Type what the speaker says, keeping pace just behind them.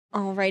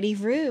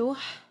Alrighty, Rue.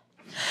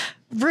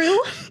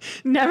 Rue?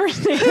 Never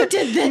say Who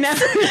did this?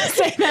 Never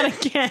say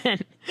that again.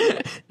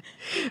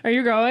 Are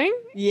you going?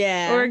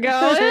 Yeah. We're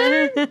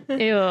going?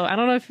 Ew, I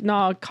don't know if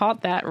I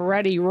caught that.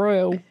 Ready,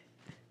 Rue.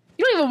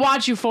 You don't even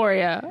watch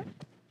Euphoria.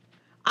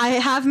 I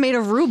have made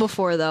a roux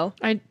before, though.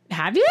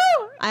 Have you?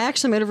 I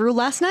actually made a roux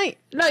last night.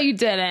 No, you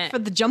didn't. For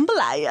the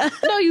jambalaya.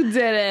 No, you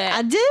didn't.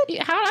 I did.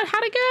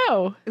 How'd it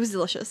go? It was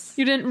delicious.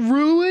 You didn't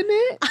ruin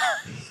it?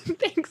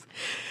 Thanks.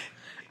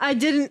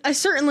 I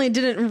certainly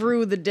didn't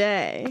rue the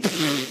day.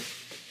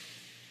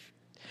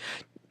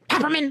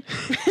 Peppermint.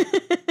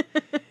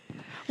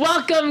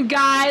 Welcome,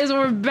 guys.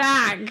 We're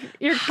back.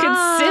 You're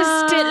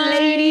consistent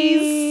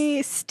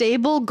ladies.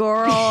 Stable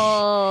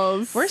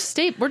girls. We're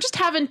just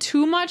having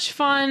too much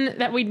fun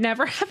that we'd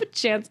never have a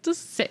chance to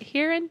sit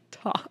here and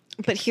talk.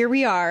 But here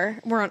we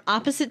are. We're on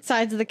opposite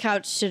sides of the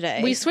couch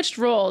today. We switched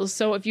roles,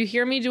 so if you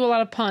hear me do a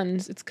lot of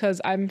puns, it's because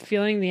I'm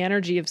feeling the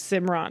energy of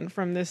Simran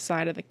from this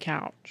side of the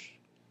couch.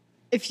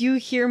 If you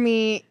hear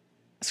me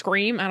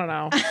scream, I don't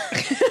know.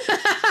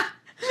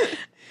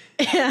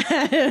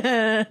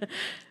 I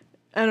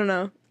don't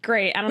know.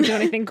 Great. I don't do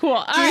anything cool.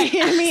 All You right.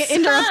 hear me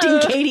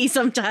interrupting Katie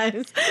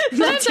sometimes.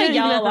 Sometimes I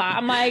yell a lot.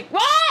 I'm like,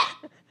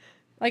 what?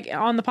 Like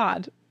on the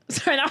pod.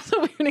 Sorry, that was a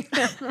weird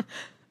example.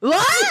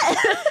 What?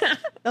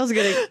 That was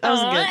good. That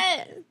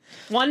was good.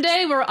 One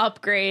day we'll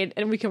upgrade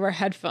and we can wear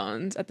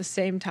headphones at the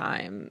same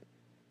time.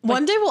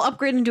 One day we'll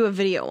upgrade and do a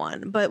video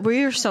one, but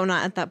we're so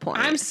not at that point.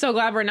 I'm so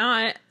glad we're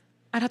not.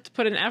 I'd have to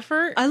put in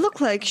effort. I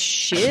look like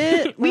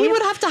shit. We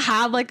would have to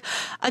have like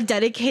a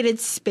dedicated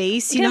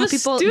space. You know,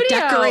 people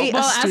decorate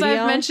a studio. As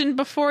I've mentioned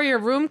before, your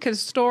room can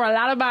store a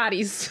lot of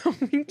bodies, so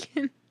we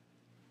can.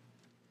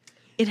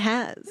 It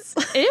has.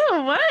 Ew,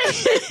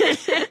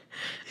 what?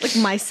 Like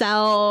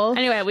myself.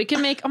 Anyway, we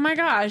can make. Oh my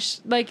gosh!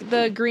 Like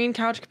the green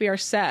couch could be our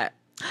set.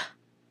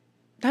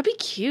 That'd be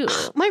cute.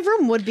 My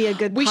room would be a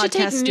good we podcast should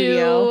take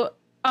studio.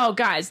 Oh,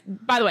 guys!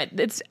 By the way,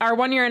 it's our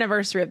 1 year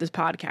anniversary of this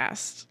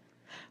podcast.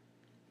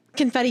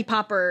 Confetti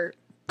popper.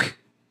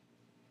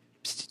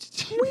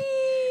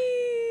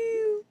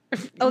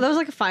 Oh, that was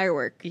like a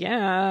firework.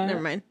 Yeah.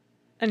 Never mind.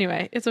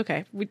 Anyway, it's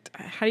okay.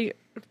 How do you?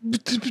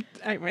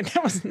 Anyway,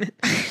 that wasn't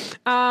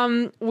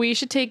it. We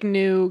should take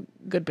new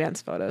good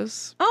bands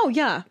photos. Oh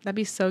yeah, that'd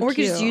be so cute. Or we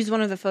could cute. just use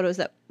one of the photos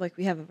that like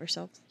we have of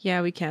ourselves.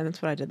 Yeah, we can.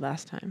 That's what I did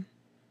last time.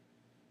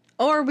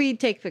 Or we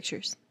take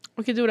pictures.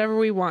 We could do whatever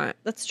we want.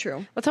 That's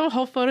true. Let's have a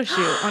whole photo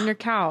shoot on your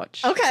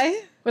couch.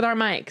 Okay. With our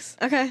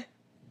mics. Okay.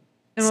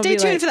 And Stay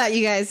tuned for that,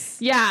 you guys.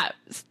 Yeah,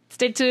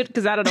 stay tuned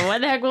because I don't know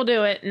when the heck we'll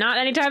do it. Not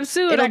anytime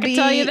soon. I can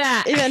tell you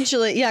that.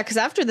 Eventually, yeah. Because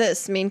after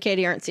this, me and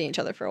Katie aren't seeing each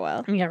other for a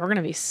while. Yeah, we're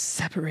gonna be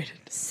separated.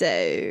 So,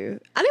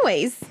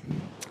 anyways,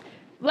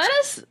 let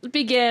us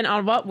begin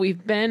on what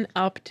we've been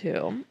up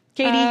to.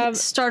 Katie,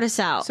 start us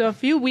out. So a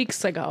few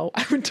weeks ago,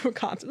 I went to a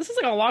concert. This is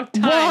like a long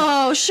time.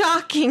 Whoa!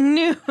 Shocking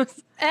news.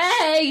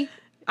 Hey,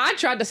 I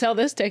tried to sell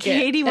this ticket.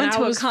 Katie went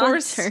to a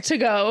concert. Forced to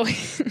go.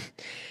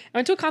 I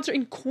went to a concert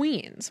in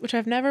Queens, which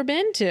I've never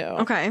been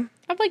to. Okay.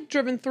 I've like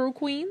driven through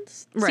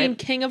Queens. Right. Seen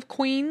King of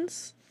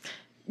Queens.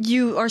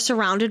 You are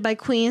surrounded by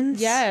queens?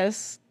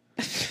 Yes.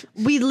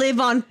 We live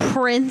on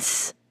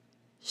Prince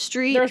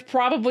Street. There's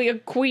probably a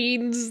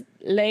Queens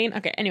Lane.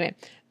 Okay, anyway.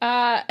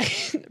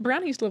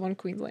 Brianna used to live on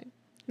Queens Lane.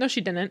 No, she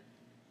didn't.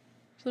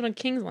 She lived on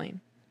Kings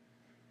Lane.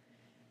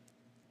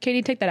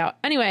 Katie, take that out.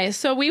 Anyway,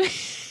 so we went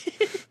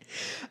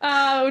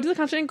to the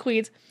concert in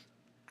Queens.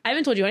 I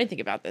haven't told you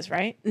anything about this,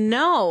 right?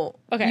 No.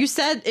 Okay. You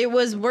said it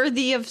was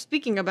worthy of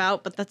speaking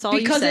about, but that's all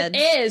you said.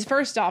 Because it is,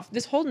 first off,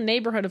 this whole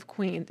neighborhood of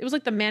Queens. It was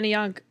like the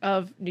Manayunk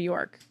of New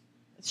York.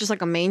 It's just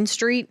like a main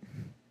street?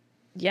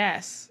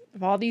 Yes.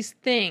 Of all these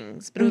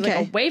things. But it was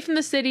like away from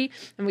the city,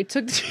 and we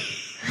took...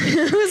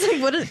 It was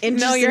like, what an interesting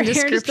No, your hair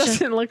description. just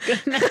doesn't look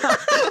good now.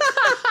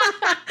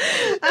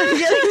 I'm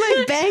getting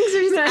my bangs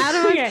are just out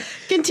of my... Okay.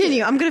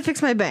 Continue. I'm going to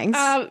fix my bangs.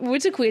 We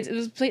went to Queens. It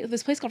was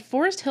this place called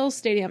Forest Hills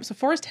Stadium. So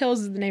Forest Hills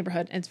is the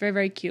neighborhood, and it's very,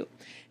 very cute.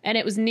 And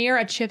it was near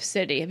a Chip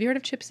City. Have you heard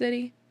of Chip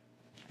City?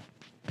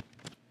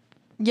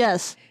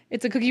 Yes.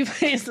 It's a cookie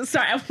place.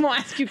 Sorry, I won't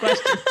ask you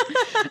questions.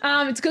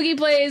 It's a cookie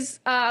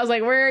place. I was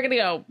like, we're going to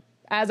go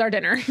as our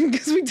dinner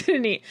because we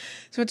didn't eat.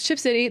 So it's Chip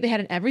City. They had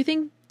an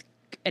everything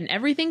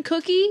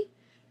cookie.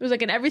 It was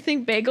like an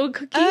everything bagel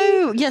cookie.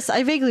 Oh, yes.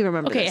 I vaguely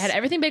remember Okay, this. it had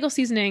everything bagel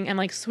seasoning and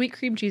like sweet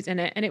cream cheese in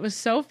it. And it was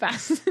so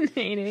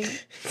fascinating.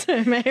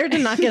 Sorry, my hair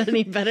did not get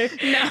any better.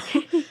 No.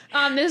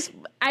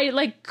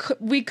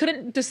 We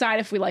couldn't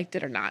decide if we liked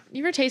it or not.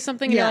 You ever taste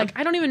something and you're like,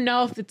 I don't even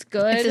know if it's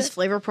good. If this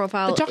flavor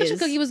profile The chocolate chip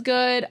cookie was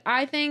good.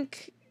 I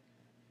think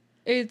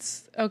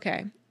it's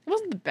okay. It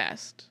wasn't the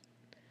best.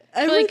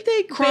 I feel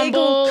like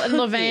Crumble and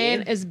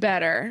Levain is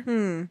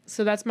better.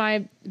 So that's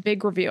my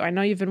big review. I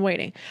know you've been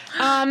waiting.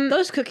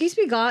 Those cookies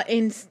we got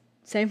in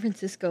San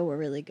Francisco were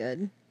really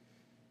good.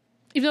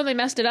 Even though they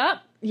messed it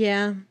up?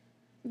 Yeah.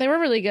 They were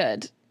really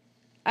good.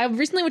 I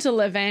recently went to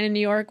Levain in New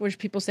York, which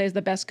people say is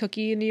the best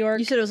cookie in New York.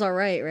 You said it was all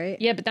right, right?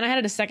 Yeah, but then I had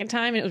it a second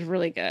time and it was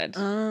really good.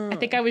 Oh. I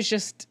think it's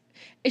just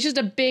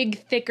a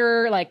big,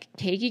 thicker, like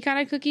cakey kind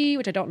of cookie,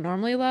 which I don't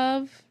normally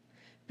love.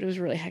 But it was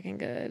really heckin'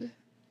 good.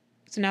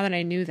 So now that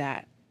I knew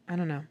that, I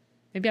don't know.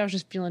 Maybe I was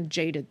just feeling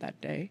jaded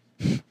that day.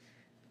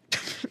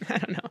 I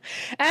don't know.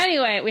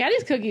 Anyway, we had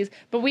these cookies,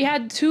 but we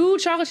had 2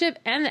 chocolate chip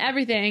and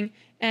everything,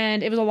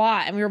 and it was a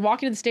lot. And we were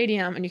walking to the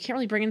stadium, and you can't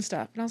really bring in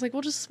stuff. And I was like,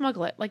 we'll just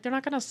smuggle it. Like, they're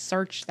not going to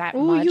search that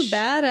much. Ooh, you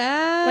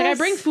badass. Like, I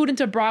bring food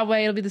into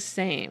Broadway, it'll be the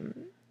same.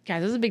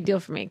 Guys, this is a big deal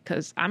for me,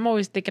 because I'm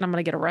always thinking I'm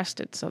going to get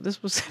arrested. So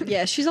this was...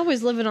 Yeah, she's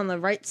always living on the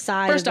right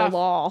side of the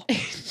law.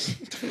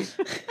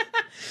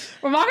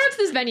 We're walking up to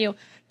this venue.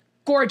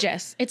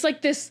 Gorgeous. It's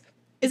like this...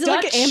 Is it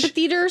like an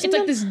amphitheater or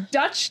something? It's like this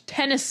Dutch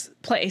tennis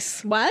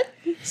place. What?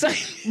 So,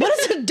 what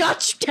does a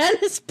Dutch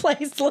tennis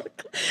place look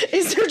like?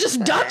 Is there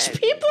just Dutch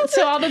people?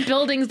 So all the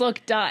buildings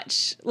look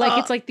Dutch. Like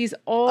it's like these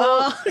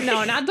old...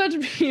 No, not Dutch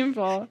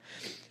people.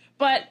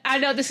 But I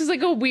know this is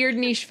like a weird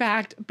niche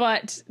fact,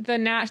 but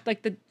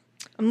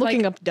I'm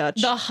looking up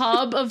Dutch. The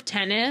hub of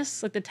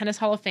tennis, like the Tennis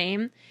Hall of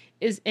Fame,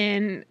 is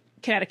in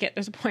Connecticut.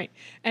 There's a point.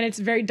 And it's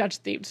very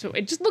Dutch themed. So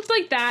it just looks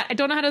like that. I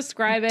don't know how to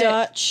describe it.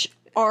 Dutch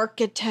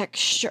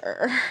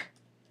architecture.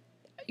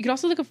 You could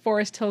also look at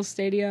Forest Hill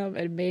Stadium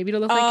and maybe it'll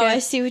look like it. Oh, I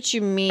see what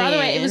you mean. By the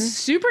way, it was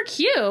super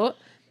cute.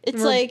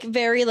 It's like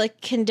very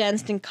like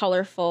condensed and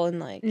colorful and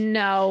like...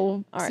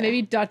 No. All So right.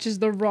 maybe Dutch is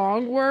the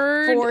wrong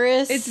word.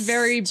 Forest It's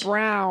very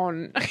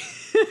brown.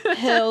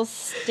 Hill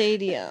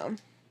Stadium.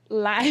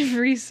 Live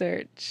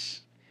research.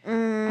 I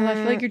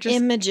feel like you're just...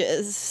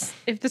 Images.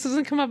 If this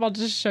doesn't come up, I'll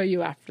just show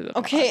you after the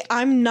pod. Okay,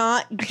 I'm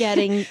not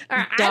getting All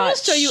right, Dutch. I will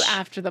show you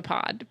after the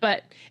pod.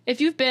 But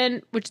if you've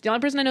been, which the only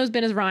person I know has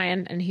been is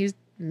Ryan, and he's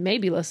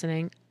maybe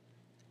listening.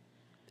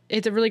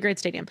 It's a really great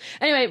stadium.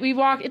 Anyway, we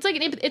walk. It's like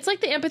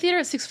the amphitheater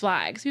at Six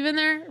Flags. Have you been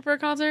there for a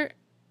concert?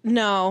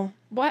 No.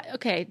 What?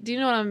 Okay. Do you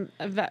know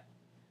what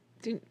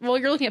well,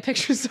 you're looking at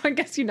pictures, so I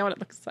guess you know what it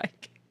looks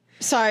like.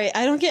 Sorry,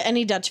 I don't get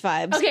any Dutch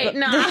vibes. Okay,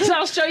 no,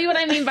 I'll show you what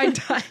I mean by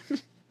Dutch.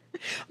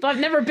 But I've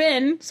never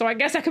been, so I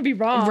guess I could be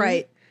wrong.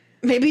 Right.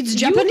 Maybe it's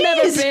Japanese.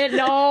 You've never been.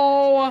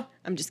 No.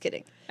 I'm just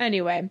kidding.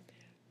 Anyway,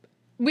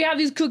 we have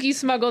these cookies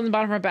smuggled in the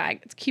bottom of our bag.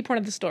 It's a key point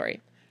of the story.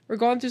 We're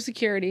going through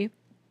security.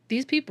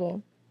 These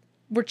people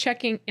were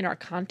checking in our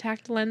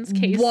contact lens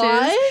cases.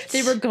 What?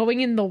 They were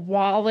going in the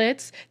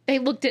wallets. They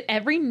looked at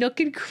every nook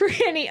and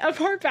cranny of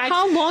our bag.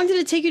 How long did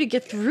it take you to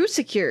get through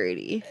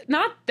security?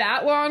 Not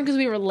that long because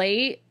we were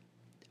late.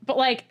 But,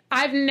 like,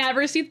 I've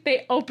never seen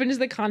they opened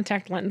the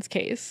contact lens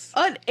case.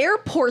 An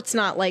airport's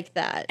not like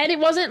that. And it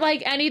wasn't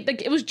like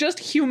it was just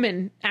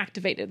human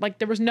activated. Like,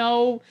 there was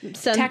no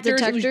detectors.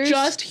 It was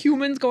just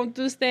humans going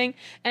through this thing.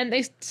 And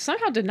they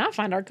somehow did not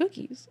find our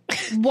cookies.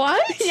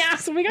 What? Yeah,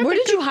 so we got Where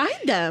did you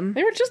hide them?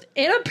 They were just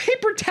in a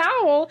paper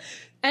towel.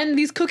 And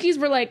these cookies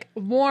were, like,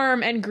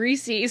 warm and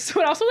greasy.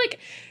 So it also, like,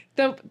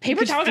 the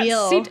paper towel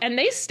got seeped. And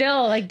they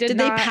still, like, did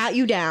not. Did they pat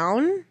you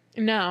down?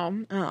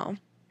 No. Oh.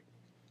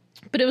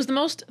 But it was the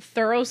most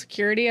thorough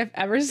security I've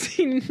ever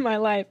seen in my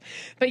life.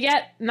 But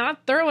yet,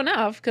 not thorough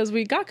enough because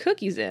we got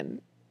cookies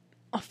in.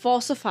 A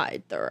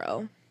falsified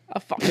thorough.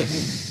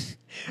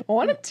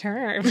 What a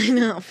term. I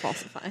know,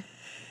 falsified.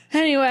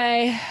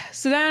 Anyway,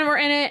 so then we're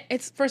in it.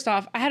 It's first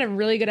off, I had a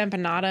really good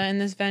empanada in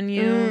this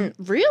venue.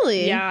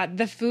 Really? Yeah,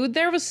 the food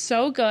there was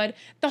so good.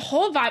 The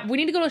whole vibe. We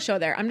need to go to a show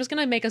there. I'm just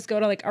gonna make us go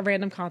to like a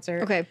random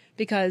concert. Okay.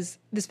 Because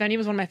this venue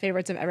was one of my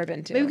favorites I've ever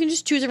been to. Maybe we can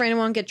just choose a random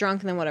one, get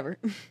drunk, and then whatever.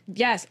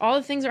 Yes, all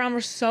the things around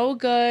were so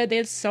good. They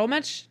had so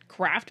much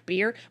craft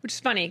beer, which is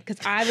funny because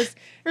I was.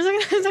 For a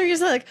second, I thought you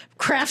said like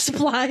craft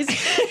supplies. They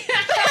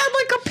had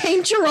like a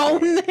paint your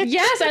own.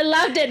 Yes, I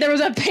loved it. There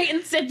was a paint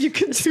and sip you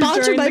could do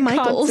Sponsored by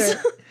Michaels.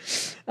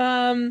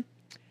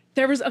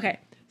 There was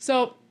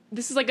so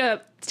this is like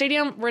a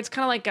stadium where it's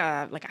kind of like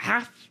a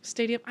half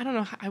stadium. I don't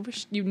know. I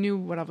wish you knew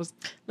what I was.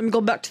 Let me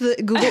go back to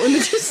the Google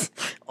images.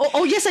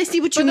 Oh yes, I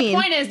see what you mean.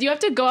 The point is, you have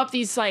to go up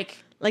these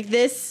like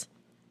this.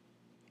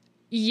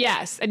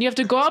 Yes, and you have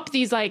to go up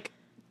these like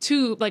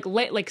two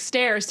like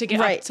stairs to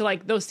get up to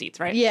like those seats,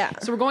 right? Yeah.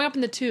 So we're going up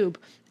in the tube,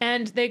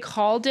 and they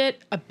called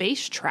it a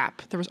bass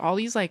trap. There was all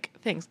these like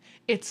things.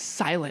 It's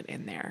silent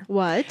in there.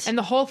 What? And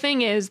the whole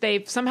thing is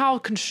they've somehow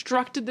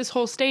constructed this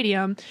whole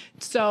stadium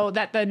so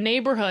that the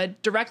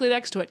neighborhood directly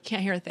next to it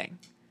can't hear a thing.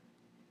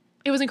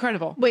 It was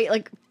incredible. Wait,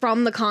 like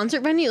from the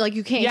concert venue, like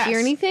you can't hear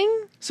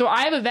anything? So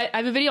I have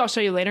a video I'll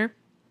show you later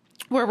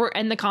where we're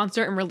in the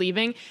concert and we're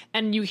leaving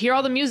and you hear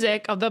all the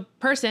music of the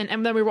person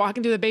and then we're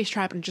walking through the bass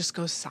trap and it just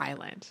goes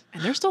silent.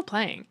 And they're still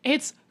playing.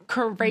 It's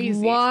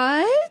crazy.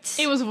 What?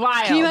 It was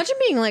wild. Can you imagine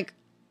being like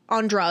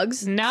on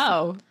drugs?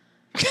 No.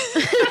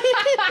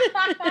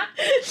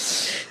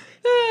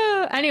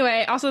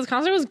 Anyway, also this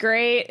concert was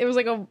great. It was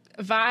like a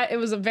vibe. It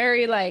was a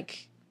very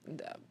like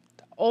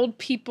old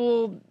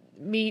people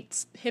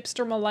meets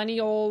hipster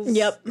millennials.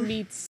 Yep.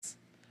 Meets.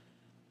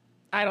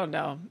 I don't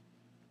know.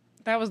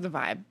 That was the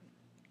vibe.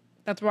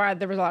 That's why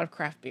there was a lot of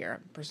craft beer.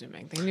 I'm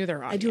presuming they knew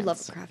their audience. I do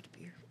love craft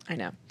beer. I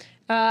know.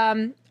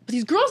 But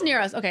these girls near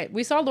us. Okay,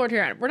 we saw Lord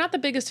Huron. We're not the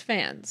biggest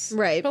fans,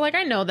 right? But like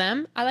I know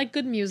them. I like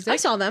good music. I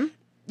saw them.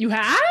 You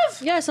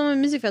have? Yeah, I saw them at a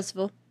music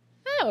festival.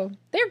 Oh,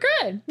 they're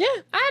good. Yeah.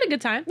 I had a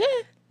good time. Yeah.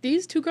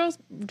 These two girls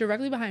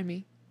directly behind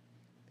me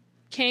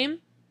came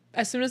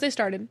as soon as they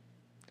started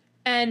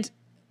and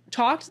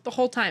talked the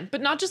whole time,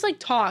 but not just like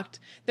talked.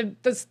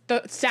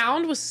 The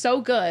sound was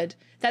so good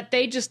that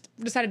they just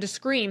decided to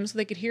scream so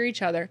they could hear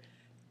each other.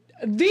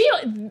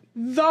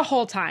 The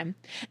whole time,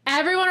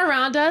 everyone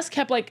around us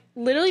kept like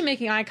literally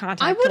making eye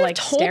contact. I would have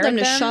told them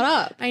to shut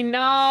up. I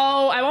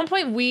know. At one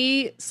point,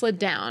 we slid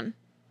down,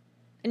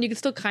 and you could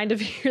still kind of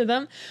hear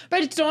them, but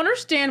I just don't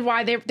understand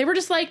why they were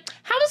just like,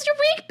 "How has your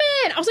week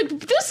been?" I was like,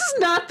 "This is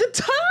not the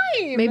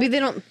time." Maybe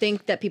they don't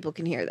think that people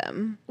can hear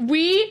them.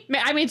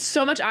 I made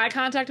so much eye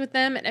contact with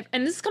them,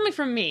 and this is coming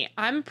from me.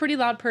 I'm a pretty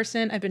loud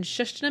person. I've been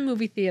shushed in a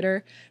movie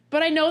theater.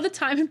 But I know the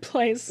time and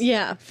place.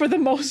 Yeah. For the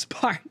most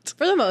part.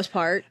 For the most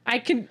part. I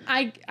can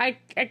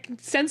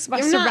sense my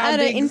surroundings. You're not at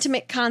an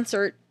intimate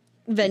concert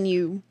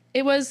venue.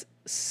 It was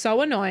so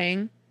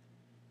annoying.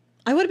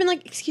 I would have been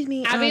like, excuse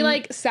me. Abby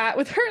like sat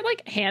with her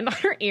like hand on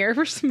her ear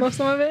for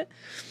most of it.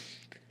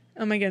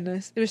 Oh my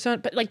goodness. It was so,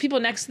 but like people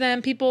next to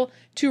them, people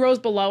 2 rows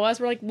below us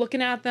were like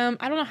looking at them.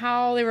 I don't know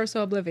how they were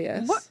so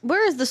oblivious.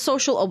 Where is the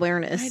social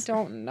awareness? I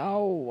don't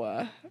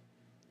know.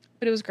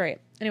 But it was great.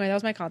 Anyway, that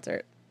was my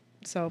concert.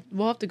 So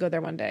we'll have to go there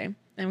one day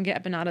and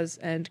get empanadas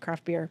and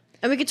craft beer.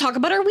 And we could talk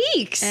about our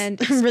weeks. And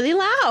really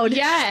loud.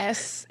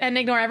 Yes. And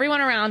ignore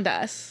everyone around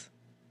us.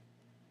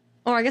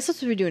 Oh, I guess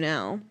that's what we do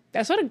now.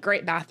 That's what a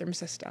great bathroom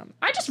system.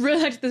 I just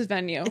really liked this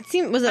venue. It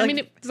seemed, was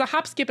it it's a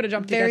hop, skip, and a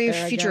jump to very get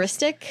there,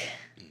 futuristic?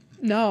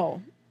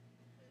 No.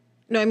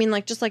 No, I mean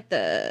like just like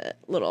the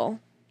little...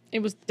 It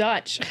was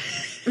Dutch.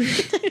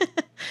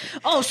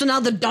 Oh, so now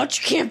the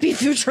Dutch can't be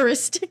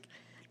futuristic?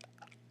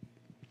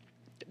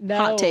 No.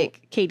 Hot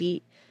take.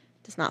 Katie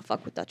does not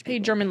fuck with Dutch people. Hey,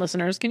 German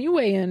listeners, can you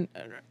weigh in?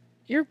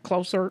 You're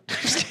closer.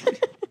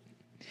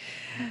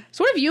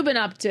 So what have you been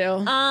up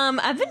to?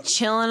 I've been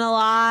chilling a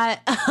lot.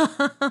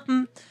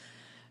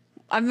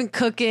 I've been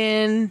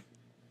cooking.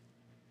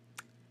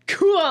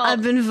 Cool.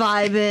 I've been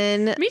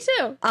vibing. Me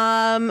too.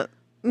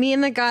 Me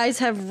and the guys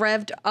have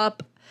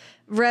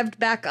revved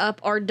back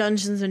up our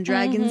Dungeons and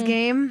Dragons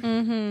game.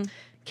 Mm-hmm.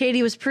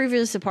 Katie was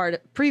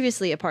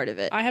previously a part of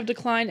it. I have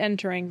declined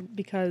entering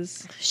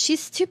because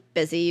she's too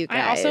busy, you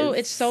guys.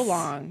 It's so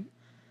long.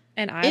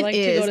 And I like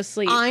to go to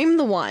sleep. I'm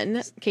the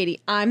one,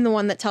 Katie,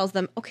 that tells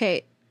them,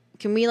 okay,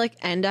 can we like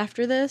end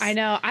after this? I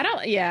know.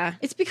 Yeah.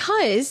 It's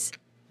because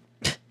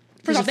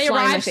first off, they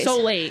arrived so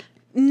late.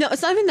 No,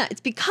 it's not even that. It's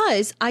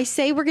because I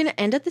say we're going to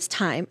end at this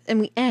time and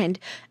we end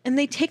and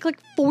they take like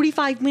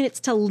 45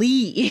 minutes to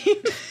leave.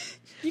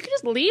 You can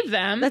just leave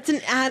them. That's an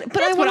ad.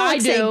 But I want to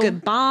like, say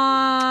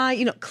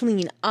goodbye,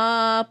 clean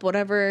up,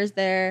 whatever is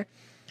there.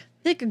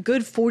 Take a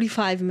good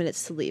 45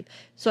 minutes to leave.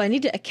 So I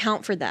need to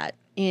account for that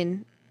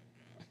in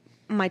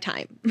my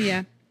time.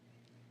 Yeah.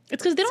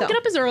 It's because they don't get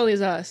up as early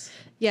as us.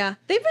 Yeah.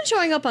 They've been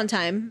showing up on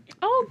time.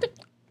 Oh,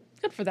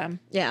 good for them.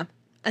 Yeah.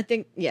 I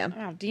think, yeah.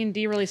 Wow,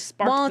 D&D really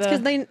sparked. Well, it's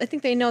because I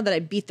think they know that I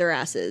beat their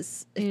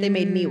asses if they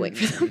made me wait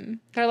for them.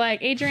 They're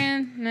like,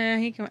 Adrian, nah,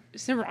 he can.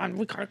 Simran,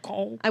 we gotta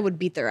call. I would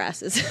beat their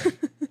asses.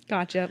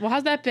 Gotcha. Well,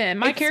 how's that been?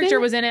 My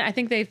character was in it. I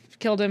think they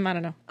killed him. I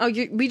don't know. Oh,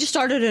 we just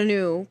started a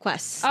new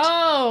quest.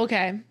 Oh,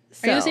 okay.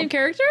 Are you the same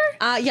character?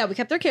 Yeah, we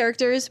kept their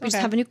characters. We just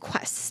have a new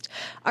quest.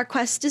 Our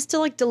quest is to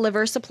like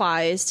deliver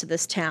supplies to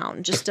this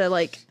town, just to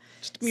like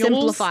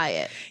simplify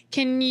it.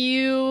 Can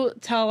you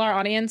tell our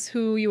audience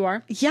who you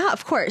are? Yeah,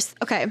 of course.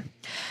 Okay.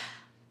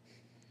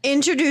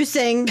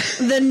 Introducing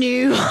the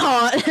new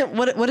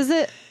what is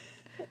it?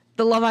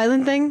 The Love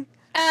Island thing?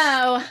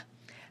 Oh.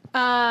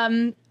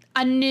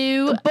 A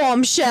new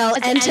bombshell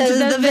enters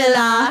the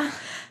villa.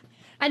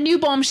 A new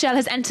bombshell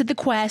has entered the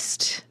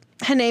quest.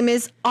 Her name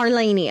is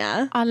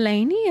Arlania.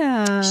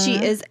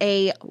 She is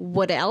a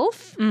wood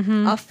elf,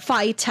 a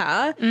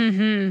fighter.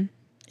 Mm-hmm.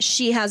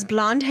 She has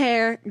blonde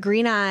hair,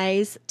 green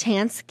eyes,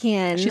 tan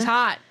skin. She's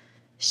hot.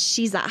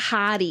 She's a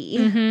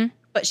hottie,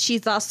 but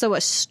she's also a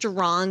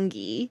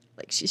strongy.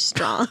 Like, she's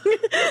strong.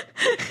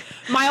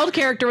 My old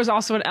character was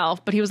also an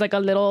elf, but he was like a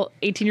little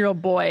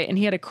 18-year-old boy, and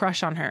he had a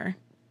crush on her.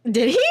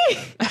 Did he?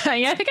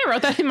 Yeah, I think I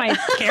wrote that in my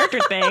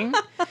character thing.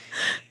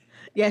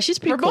 Yeah, she's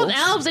pretty cool. We're both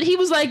elves, and he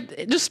was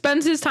like, just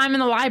spends his time in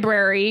the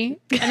library,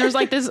 and there's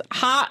like this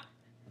hot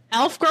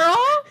elf girl.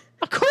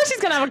 Of course he's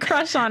gonna have a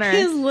crush on her.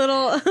 His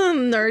little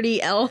nerdy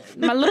elf.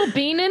 My little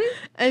beanin'.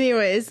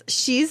 Anyways,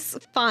 she's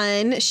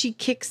fun. She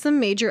kicks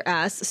some major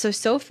ass.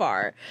 So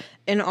far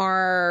in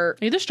our... Are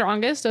you the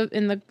strongest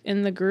in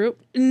the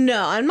group?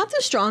 No, I'm not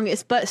the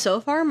strongest, but so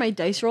far my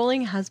dice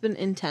rolling has been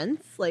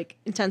intense, like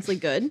intensely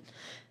good.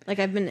 Like,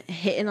 I've been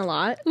hitting a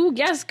lot. Ooh,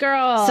 yes,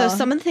 girl. So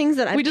some of the things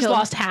that I've We just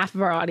lost half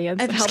of our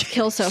audience. I've helped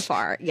kill so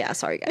far. Yeah,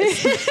 sorry,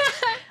 guys.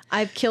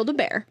 I've killed a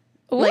bear.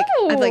 Like,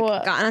 I've, like,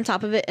 gotten on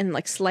top of it and,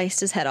 like, sliced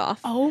his head off.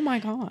 Oh, my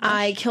God.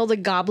 I killed a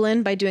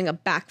goblin by doing a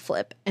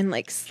backflip and,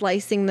 like,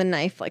 slicing the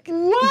knife, like,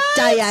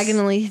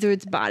 diagonally through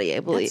its body,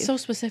 I believe. That's so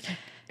specific.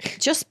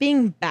 Just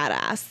being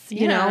badass,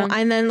 you know?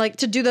 And then, like,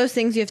 to do those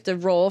things, you have to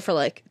roll for,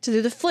 like, to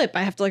do the flip,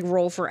 I have to, like,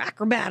 roll for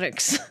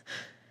acrobatics.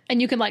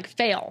 And you can, like,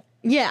 fail.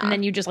 Yeah. And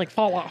then you just, like,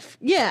 fall off.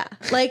 Yeah.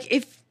 Like,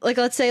 if like,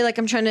 let's say like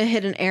I'm trying to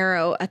hit an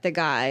arrow at the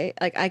guy.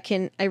 Like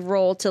I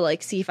roll to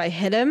like see if I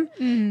hit him,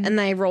 and then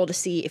I roll to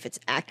see if it's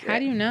accurate. How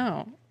do you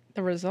know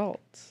the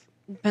results?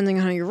 Depending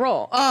on how you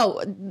roll.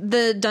 Oh,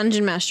 the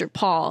dungeon master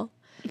Paul,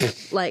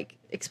 like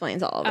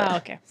explains all of it. Oh,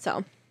 okay.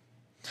 So,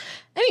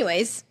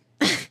 anyways,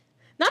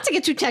 not to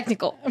get too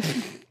technical,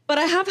 but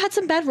I have had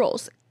some bad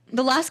rolls.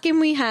 The last game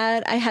we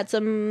had, I had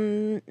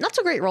some not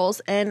so great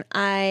rolls, and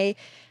I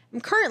am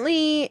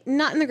currently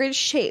not in the greatest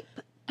shape.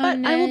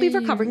 But I will be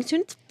recovering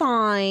soon. It's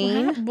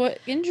fine. What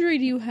injury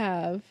do you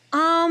have?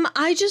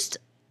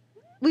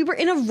 We were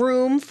in a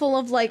room full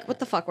of like, what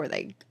the fuck were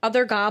they?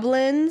 Other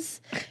goblins.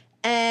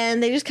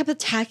 And they just kept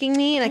attacking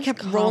me, and I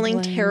kept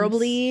rolling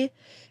terribly.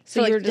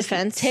 So you were just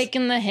defense,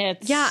 taking the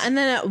hits. Yeah, and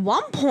then at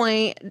one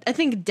point, I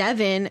think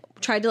Devin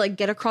tried to like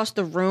get across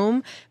the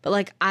room, but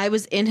like I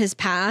was in his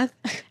path,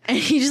 and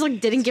he just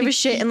like didn't give a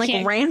shit and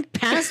like ran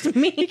past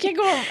me. He can't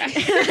go around.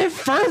 And it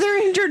further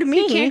injured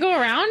me. He can't go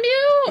around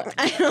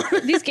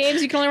you? These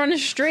games, you can only run in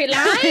straight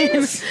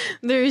lines?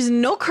 There's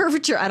no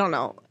curvature. I don't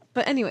know.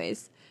 But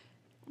anyways,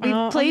 we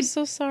played I'm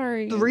so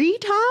sorry. 2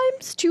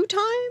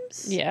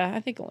 times? Yeah,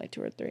 I think only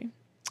 2 or 3.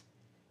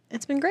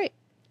 It's been great.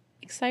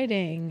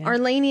 Exciting.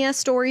 Arlania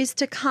stories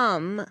to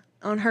come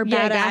on her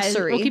badassery. Guys,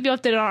 we'll keep you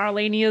updated on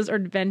Arlania's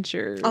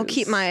adventures. I'll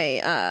keep my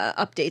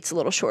updates a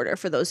little shorter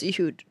for those of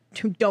you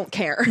who don't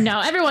care. No,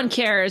 everyone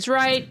cares,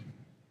 right,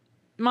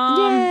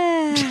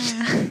 Mom?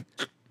 Yeah.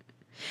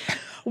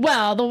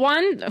 Well,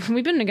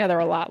 we've been together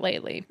a lot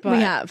lately. But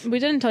we have. We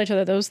didn't tell each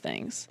other those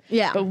things.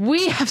 Yeah. But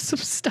we have some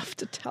stuff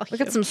to tell you.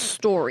 Look at some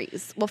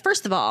stories. Well,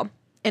 first of all,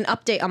 an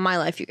update on my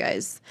life, you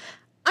guys.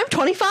 I'm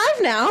 25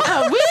 now.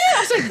 I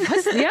was like,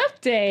 what's the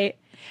update?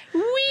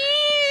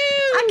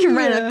 I can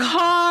rent a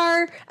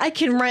car. I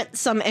can rent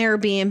some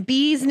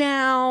Airbnbs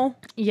now.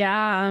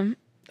 Yeah,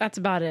 that's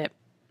about it.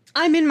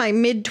 I'm in my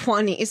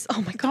mid-20s.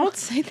 Oh my God. Don't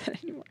say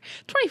that anymore.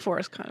 24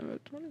 is kind of a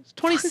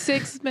 26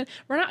 has been.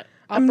 We're not.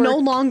 I'm no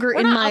longer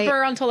in my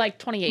upper until like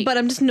 28. But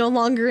I'm just no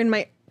longer in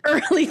my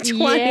early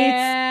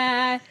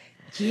 20s.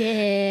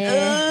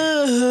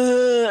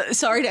 Yeah.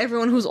 Sorry to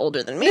everyone who's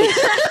older than me.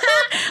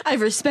 I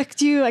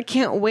respect you. I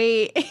can't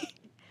wait.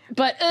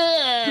 But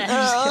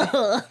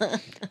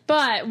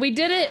but we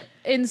did it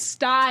in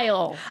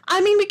style.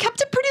 I mean, we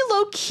kept it pretty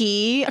low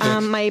key.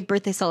 My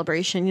birthday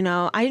celebration, you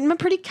know, I'm a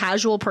pretty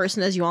casual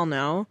person, as you all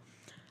know.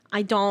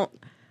 I don't.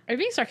 Are you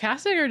being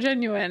sarcastic or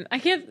genuine? I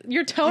can't.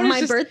 Your tone.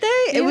 My birthday,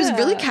 it was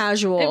really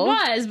casual. It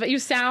was, but you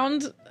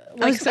sound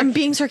like I'm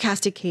being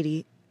sarcastic,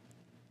 Katie.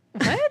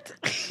 What?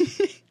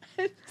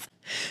 I'm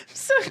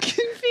so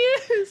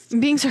confused.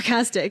 I'm being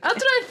sarcastic. That's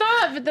what I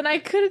thought, but then I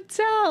couldn't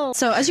tell.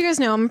 So, as you guys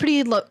know, I'm a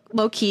pretty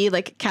low key,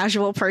 like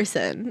casual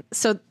person.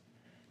 So,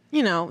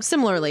 you know,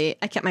 similarly,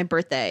 I kept my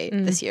birthday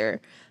this year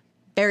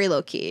very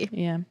low key.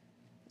 Yeah.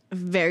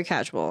 Very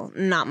casual,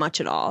 not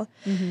much at all.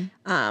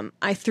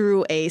 I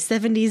threw a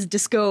 70s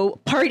disco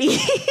party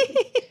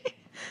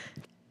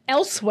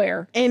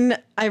elsewhere,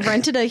 and I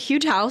rented a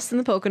huge house in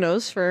the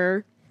Poconos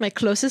for my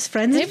closest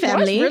friends and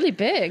family. It was really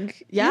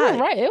big. Yeah, you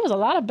were right. It was a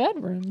lot of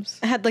bedrooms.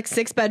 I had like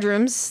 6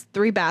 bedrooms,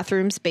 3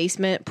 bathrooms,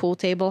 basement, pool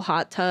table,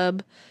 hot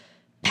tub,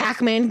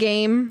 Pac-Man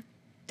game,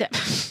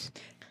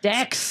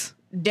 decks.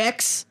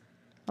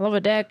 I love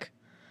a deck.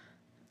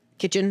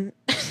 Kitchen.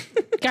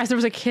 Guys, there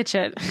was a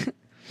kitchen.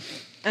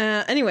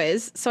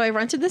 Anyways, so I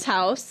rented this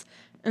house,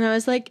 and I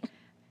was like,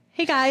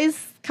 hey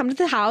guys, come to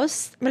the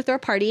house. I'm gonna throw a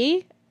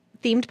party,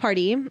 themed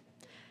party.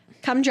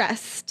 Come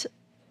dressed.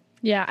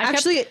 Yeah.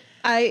 What's the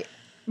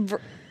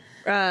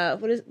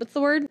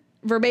word?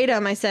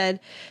 Verbatim, I said,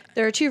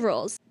 there are 2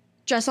 rules.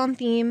 Dress on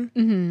theme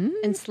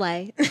and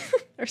slay.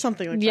 Or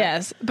something like that.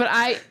 Yes. But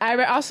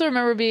I also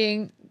remember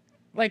being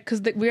like,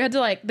 because we had to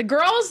like, the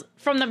girls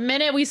from the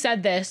minute we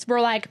said this were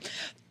like,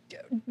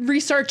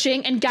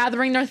 researching and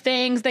gathering their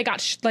things. They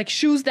got like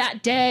shoes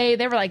that day.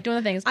 They were like doing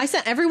the things. I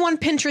sent everyone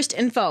Pinterest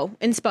info,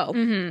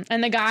 inspo.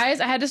 And the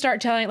guys, I had to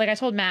start telling, like I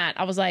told Matt,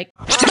 I was like,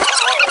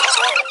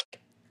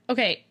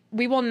 okay,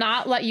 we will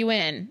not let you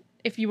in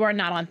if you are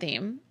not on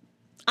theme.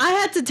 I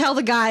had to tell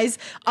the guys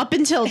up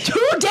until 2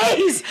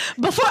 days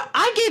before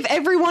I gave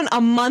everyone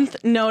a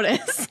month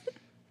notice.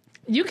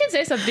 You can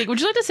say something. Would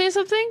you like to say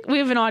something? We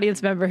have an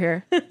audience member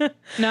here.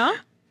 No?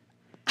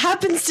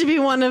 Happens to be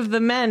one of the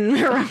men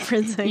we're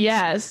referencing.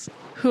 Yes.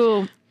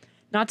 Who,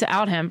 not to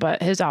out him,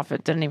 but his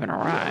outfit didn't even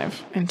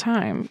arrive in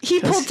time. He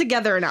pulled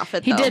together an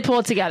outfit, He did pull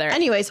it together.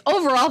 Anyways,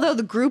 overall, though,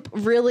 the group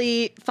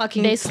really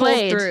fucking They pulled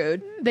slayed.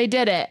 through. They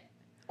did it.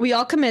 We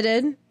all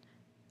committed. We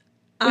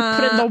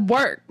put in the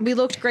work. We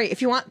looked great.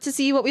 If you want to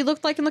see what we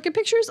looked like and look at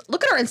pictures,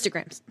 look at our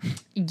Instagrams.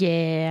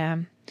 Yeah.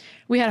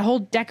 We had a whole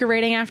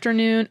decorating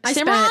afternoon.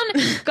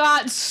 Simran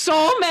got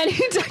so many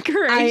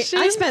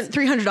decorations. I spent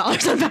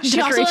 $300 on fashion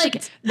She also, decorations.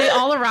 like, they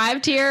all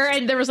arrived here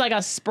and there was like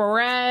a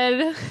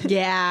spread.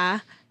 Yeah.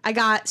 I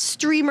got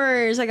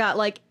streamers. I got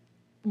like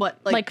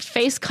like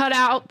face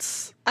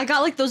cutouts. I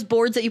got like those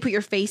boards that you put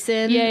your face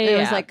in. Yeah, It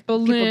was like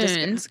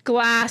balloons,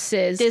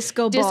 glasses,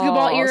 disco ball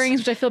balls.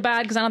 earrings, which I feel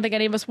bad because I don't think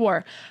any of us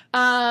wore.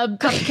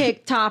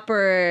 Cupcake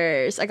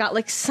toppers. I got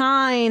like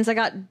signs. I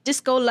got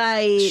disco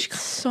lights.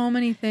 So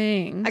many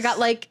things. I got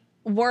like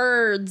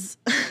words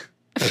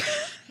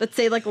that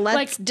say like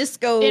 "Let's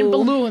disco" in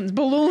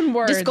balloon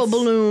words, disco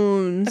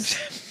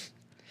balloons.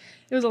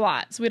 It was a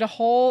lot. So we had a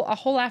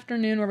whole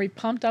afternoon where we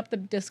pumped up the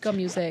disco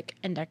music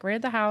and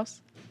decorated the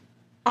house.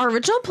 Our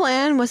original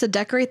plan was to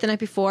decorate the night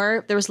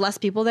before. There was less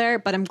people there,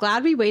 but I'm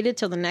glad we waited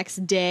till the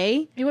next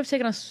day. It would have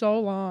taken us so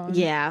long.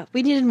 Yeah,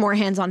 we needed more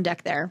hands on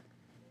deck there.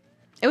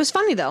 It was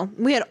funny though.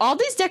 We had all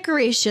these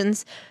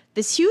decorations,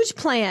 this huge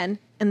plan,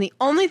 and the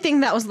only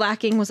thing that was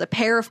lacking was a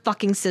pair of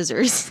fucking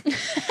scissors.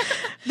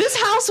 This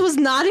house was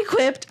not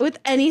equipped with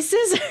any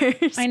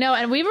scissors. I know,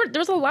 and there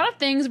was a lot of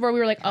things where we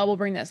were like, oh, we'll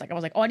bring this. Like I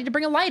was like, oh, I need to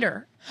bring a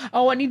lighter.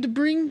 Oh, I need to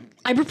bring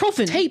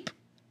ibuprofen. Tape.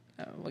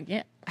 Oh, well,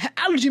 yeah.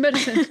 Allergy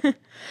medicine.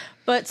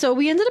 But so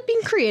we ended up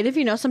being creative.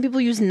 You know, some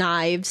people use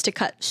knives to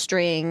cut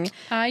string.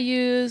 I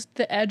used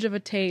the edge of a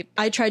tape.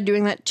 I tried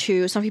doing that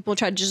too. Some people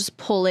tried to just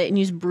pull it and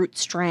use brute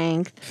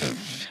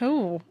strength.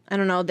 Oh. I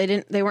don't know.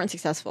 They weren't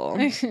successful.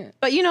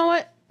 But you know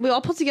what? We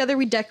all pulled together.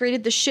 We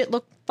decorated. The shit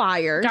looked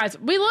fire. Guys,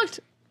 we looked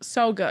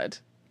so good.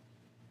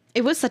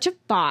 It was such a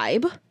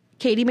vibe.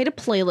 Katie made a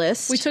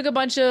playlist. We took a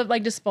bunch of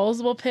like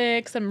disposable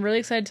pics. I'm really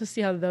excited to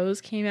see how those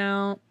came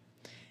out.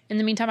 In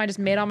the meantime, I just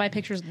made all my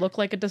pictures look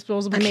like a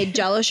disposable. I made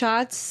Jello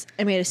shots.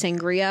 I made a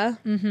sangria.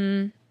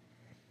 Mm-hmm.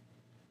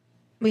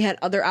 We had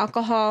other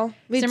alcohol.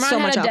 We had Simran so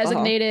had much a alcohol.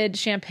 designated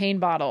champagne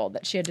bottle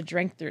that she had to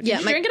drink through. Did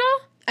you drink it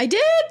all? I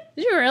did.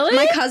 Did you really?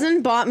 My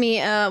cousin bought me.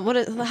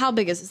 How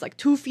big is this? Like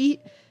 2 feet?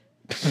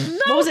 No,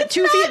 what was it?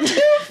 2 feet? 2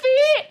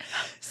 feet.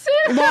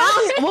 Simran.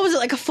 Long? What was it?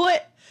 Like a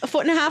foot? A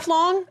foot and a half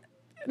long?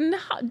 No.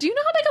 Do you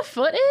know how big a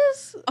foot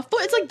is? A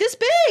foot. It's like this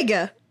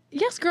big.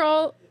 Yes,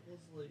 girl.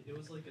 It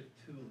was like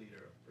a 2-liter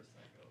of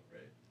Prosecco,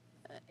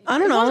 right? I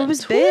don't know. It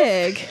was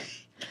big.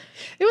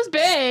 It was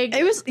big.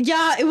 It was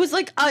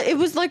it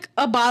was like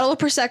a bottle of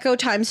Prosecco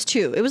times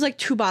 2. It was like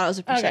 2 bottles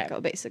of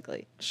Prosecco,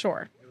 basically.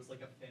 Sure. It was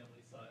like a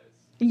family size.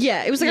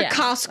 Yeah, it was like a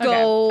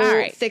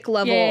Costco thick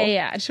level.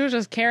 Yeah. She was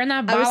just carrying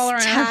that bottle I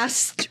was around.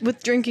 tasked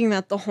with drinking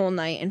that the whole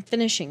night and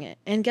finishing it.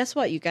 And guess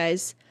what, you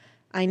guys?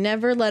 I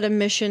never let a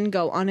mission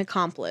go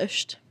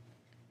unaccomplished.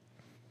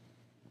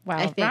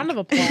 Wow. Round of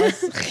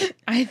applause.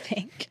 I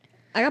think.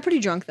 I got pretty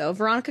drunk though.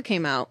 Veronica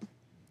came out.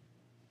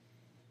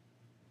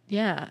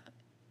 Yeah.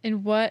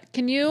 And what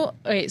can you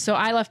wait? So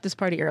I left this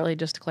party early,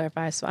 just to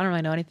clarify. So I don't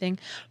really know anything.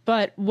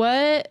 But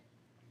what?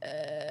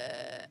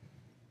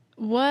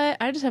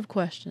 I just have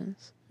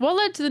questions. What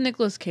led to the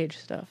Nicolas Cage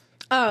stuff?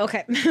 Oh,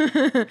 okay.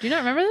 Do you not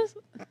remember this?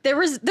 There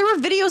were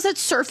videos that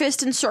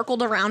surfaced and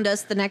circled around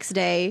us the next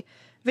day.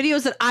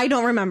 Videos that I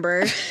don't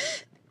remember,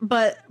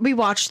 but we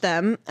watched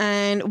them.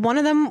 And one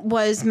of them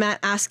was Matt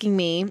asking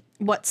me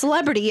what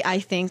celebrity I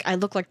think I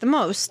look like the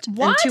most.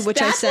 What? And to which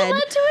That's I said, what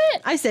led to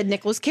it? I said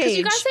Nicolas Cage. Because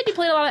you guys said you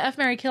played a lot of F,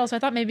 Marry, Kill, so I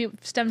thought maybe it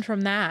stemmed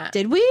from that.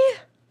 Did we?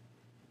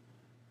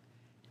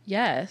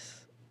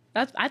 Yes.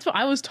 That's what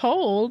I was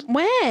told.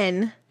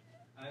 When?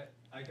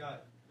 I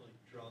got like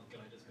drunk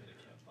and I just made a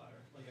campfire.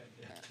 Like I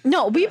did.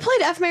 No, we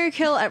played F, Marry,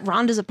 Kill at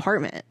Rhonda's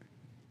apartment.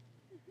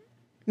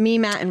 Me,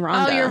 Matt, and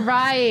Rhonda. Oh, you're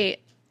right.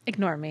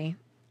 Ignore me.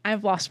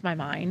 I've lost my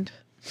mind.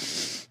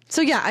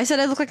 So yeah, I said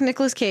I look like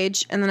Nicolas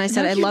Cage, and then I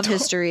said I love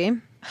history.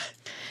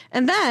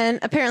 And then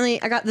apparently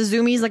I got the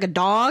zoomies like a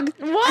dog.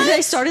 What? And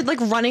I started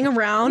like running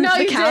around No,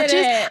 the you couches.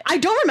 didn't. I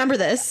don't remember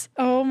this.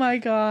 Oh my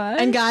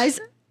god. And guys,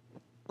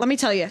 let me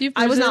tell you,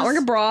 I was not wearing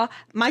a bra.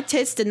 My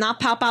tits did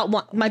not pop out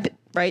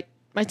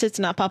my tits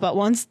did not pop out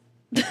once.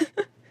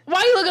 Why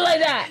are you looking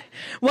like that?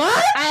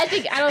 What? I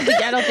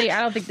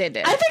don't think they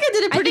did. I think I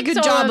did a pretty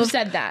good job of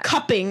said that.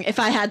 cupping if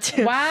I had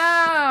to.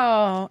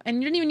 Wow. And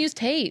you didn't even use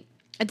tape.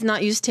 I did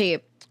not use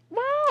tape.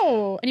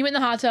 Wow. And you went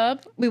in the hot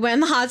tub? We went in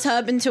the hot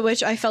tub, into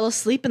which I fell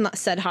asleep in that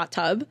said hot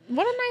tub.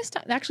 What a nice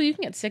time. Actually, you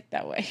can get sick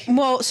that way.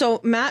 Well, so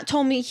Matt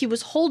told me he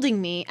was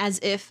holding me as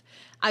if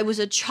I was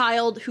a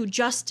child who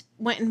just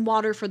went in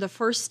water for the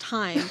first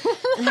time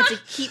and had to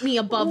keep me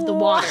above the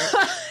water.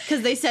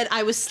 Because they said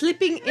I was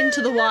slipping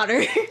into the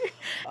water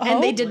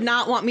and they did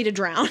not want me to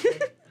drown.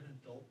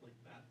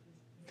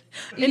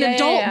 An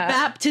adult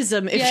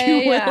baptism, if you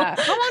will. Yeah.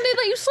 How long did they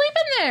let you sleep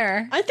in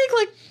there? I think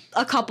like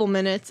a couple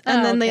minutes.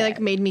 And then they okay. like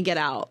made me get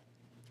out.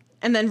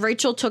 And then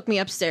Rachel took me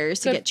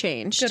upstairs to get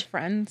changed. Good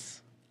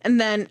friends.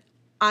 And then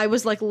I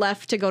was like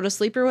left to go to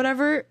sleep or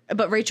whatever.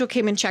 But Rachel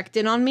came and checked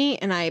in on me,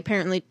 and I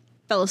apparently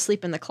fell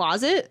asleep in the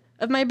closet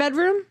of my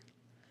bedroom.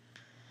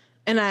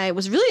 And I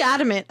was really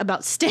adamant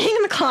about staying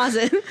in the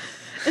closet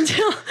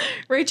until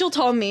Rachel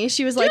told me.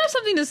 She was Do like, you have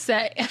something to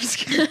say? I'm just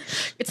kidding.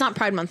 it's not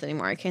Pride Month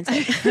anymore. I can't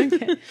say it.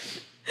 Okay.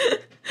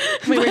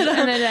 Wait, But,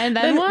 and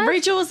then what?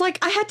 Rachel was like,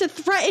 I had to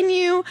threaten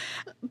you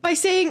by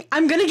saying,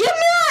 I'm going to get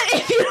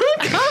Matt if you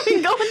don't come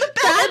and go in the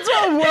bathroom. That's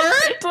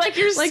what worked? Like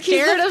you're Like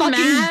scared he's the of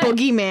fucking Matt?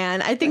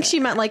 boogeyman. I think she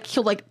meant like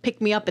he'll like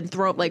pick me up and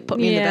put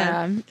me in the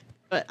bed.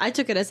 But I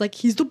took it as like,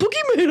 he's the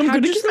boogeyman. I'm How'd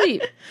gonna you get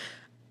sleep?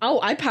 Oh,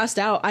 I passed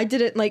out. I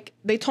didn't like,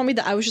 they told me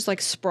that I was just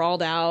like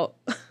sprawled out.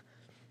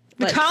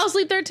 Did Kyle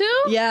sleep there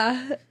too?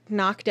 Yeah,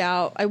 knocked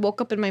out. I woke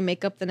up in my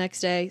makeup the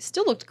next day.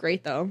 Still looked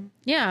great though.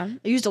 Yeah.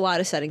 I used a lot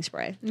of setting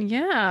spray.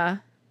 Yeah.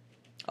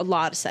 A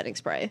lot of setting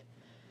spray.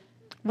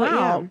 Wow. But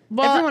yeah,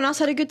 Well, everyone else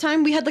had a good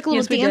time. We had like a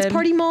little Yes, we dance did.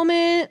 party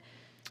moment.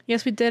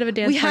 yes, we did have a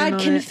dance We party had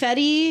moment.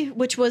 confetti,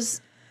 which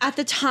was at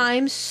the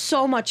time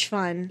so much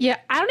fun. Yeah,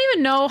 I don't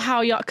even know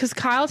how y'all, because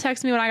Kyle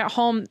texted me when I got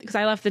home because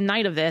I left the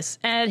night of this,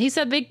 and he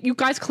said you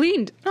guys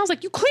cleaned. And I was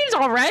like, you cleaned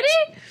already?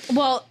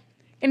 Well,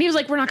 And he was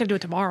like, we're not gonna do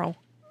it tomorrow.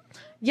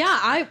 yeah,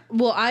 I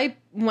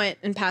went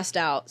and passed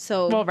out.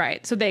 So Well,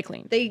 right. So they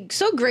cleaned. they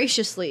so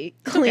graciously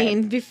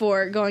cleaned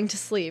before going to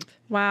sleep,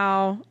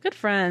 Wow, good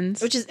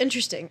friends. which is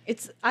interesting.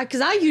 It's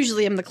because I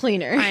usually am the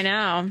cleaner. I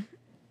know.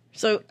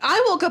 So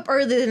I woke up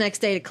early the next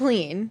day to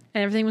clean.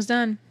 And everything was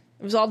done.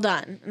 It was all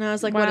done. And I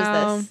was like, Wow. what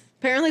is this?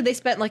 Apparently they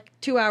spent like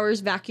 2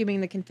 hours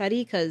vacuuming the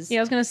confetti because... Yeah,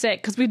 I was gonna say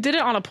because we did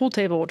it on a pool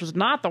table, which was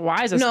not the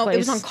wisest. No, place. it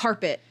was on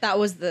carpet. That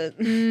was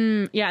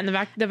the... Yeah, and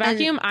the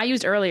vacuum I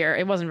used earlier,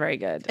 it wasn't very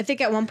good. I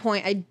think at one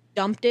point I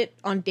dumped it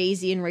on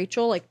Daisy and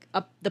Rachel, like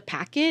up the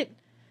packet.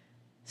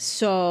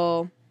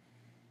 So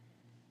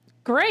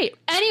Great.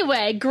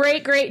 Anyway,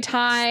 great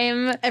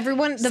time.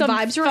 everyone, the Some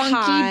vibes were funky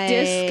high.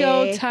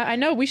 disco time. I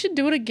know we should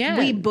do it again.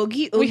 We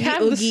boogie We oogie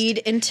have this-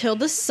 oogied until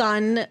the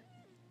sun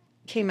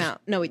came out.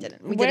 No, we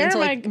didn't. We Where did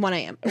until am like I- 1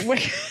 a.m.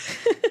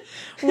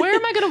 Where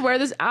am I gonna wear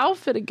this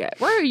outfit again?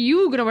 Where are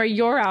you gonna wear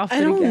your outfit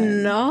I don't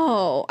again?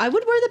 know. I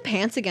would wear the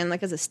pants again,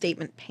 like as a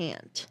statement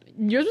pant.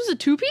 Yours was a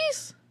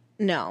 2-piece?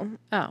 No.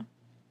 Oh.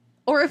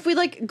 Or if we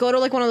like go to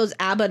like one of those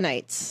ABBA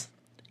nights.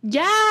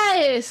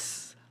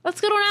 Yes! Let's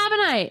go to an ABBA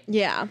night.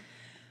 Yeah.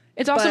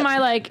 It's also But- my,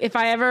 like, if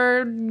I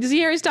ever see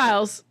Harry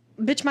Styles,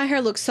 Bitch, my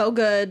hair looks so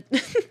good.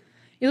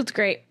 he looked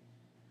great.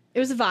 It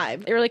was a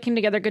vibe. It really came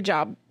together. Good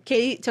job.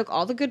 Katie took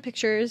all the good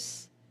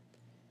pictures.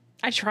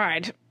 I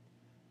tried.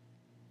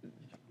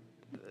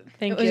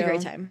 Thank It was you. a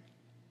great time.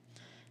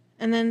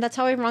 And then that's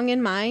how I rung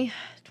in my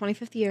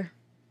 25th year.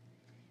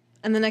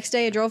 And the next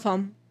day I drove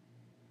home.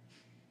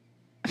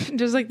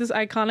 There's like this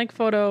iconic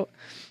photo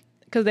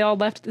because they all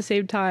left at the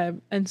same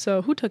time. And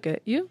so who took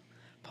it? You?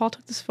 Paul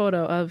took this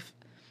photo of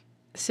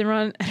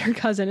Simran and her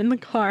cousin in the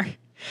car.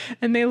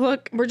 And they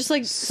look We're just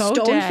like so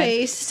stone dead.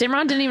 faced.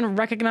 Simran didn't even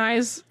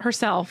recognize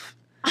herself.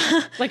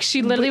 Like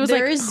she literally was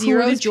There like, is "Who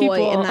are zero these joy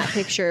people?" in that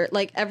picture.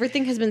 Like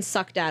everything has been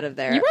sucked out of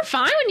there. You were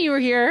fine when you were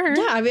here.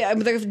 Yeah, I mean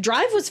the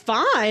drive was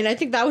fine. I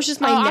think that was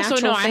just my Oh, natural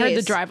also, no, face. I heard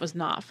the drive was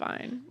not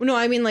fine. No,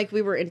 I mean like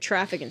we were in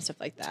traffic and stuff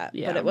like that.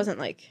 Yeah. But it wasn't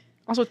like.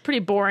 Also, it's pretty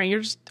boring.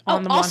 You're just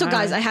on the one Also,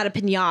 guys, highway. I had a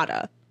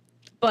pinata,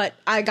 but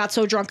I got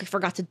so drunk I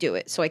forgot to do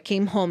it. So I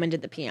came home and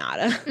did the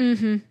pinata.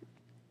 Mm-hmm.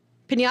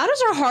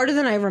 Pinatas are harder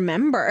than I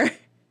remember.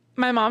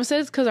 My mom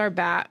says because our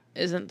bat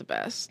isn't the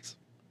best.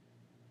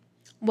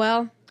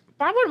 Well,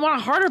 But I wouldn't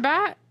want a harder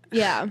bat.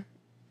 yeah.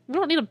 We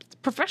don't need a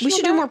professional. We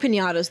should do bat. more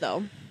pinatas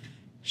though.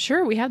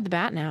 Sure, we have the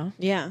bat now.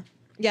 Yeah.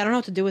 Yeah, I don't know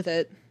what to do with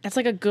it. That's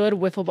like a good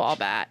wiffle ball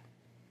bat.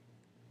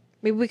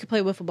 Maybe we could play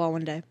wiffle ball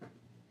one day.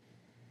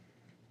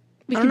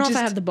 We I don't could know if I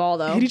just have the ball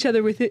though. hit each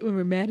other with it when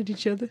we're mad at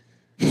each other.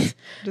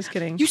 Just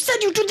kidding. You said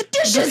you do the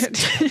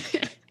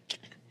dishes.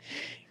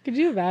 Could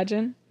you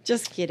imagine?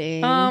 Just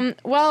kidding.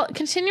 Well,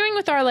 continuing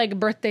with our like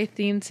birthday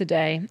theme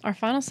today, our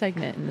final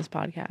segment in this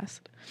podcast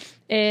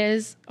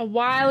is a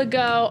while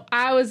ago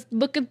I was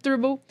looking through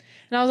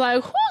and I was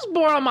like, who's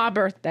born on my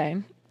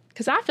birthday?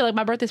 Because I feel like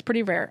my birthday's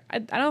pretty rare. I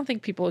don't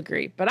think people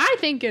agree, but I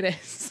think it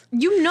is.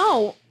 You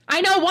know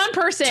I know one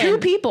person. 2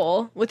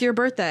 people with your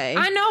birthday.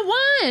 I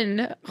know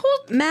one.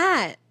 Who?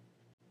 Matt.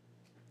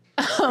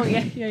 Oh,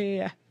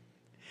 yeah.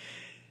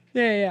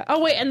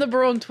 Oh, wait, and the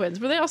Barone twins.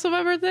 Were they also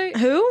my birthday?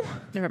 Who?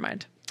 Never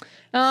mind.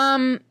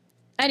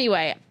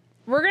 Anyway,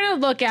 we're going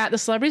to look at the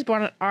celebrities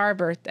born on our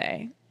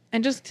birthday.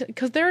 And just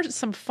because there are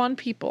some fun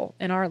people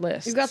in our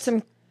list. We've got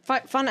some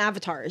fun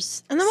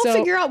avatars. And then we'll So-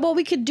 figure out what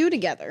we could do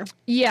together.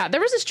 Yeah,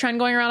 there was this trend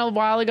going around a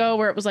while ago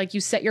where it was like you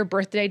set your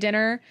birthday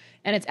dinner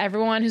and it's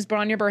everyone who's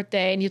born on your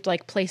birthday and you have to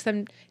like place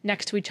them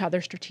next to each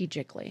other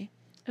strategically.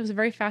 It was a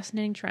very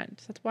fascinating trend.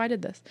 So that's why I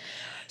did this.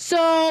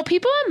 So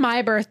people on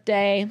my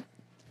birthday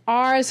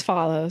are as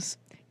follows.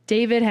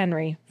 David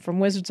Henry from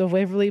Wizards of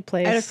Waverly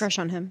Place. I had a crush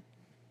on him.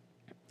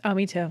 Oh,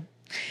 me too.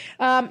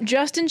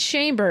 Justin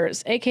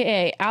Chambers,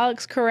 a.k.a.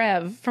 Alex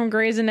Karev from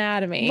Grey's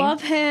Anatomy.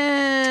 Love him.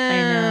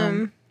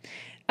 I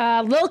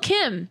know. Lil'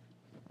 Kim.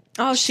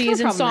 Oh, She's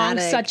in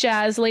songs such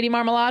as Lady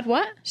Marmalade.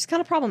 What? She's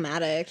kind of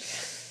problematic.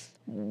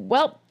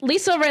 Well,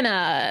 Lisa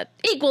Rinna,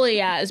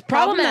 equally as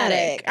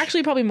problematic.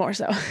 Actually, probably more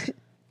so.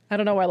 I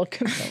don't know why I look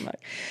so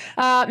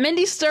much.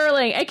 Mindy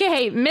Sterling,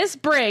 a.k.a. Miss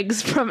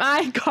Briggs from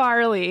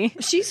iCarly.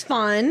 She's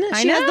fun.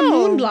 I She has the know.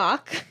 moon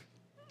block.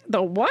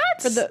 The what?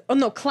 For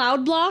the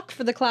cloud block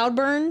for the cloud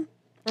burn.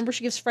 Remember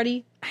she gives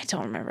Freddie? I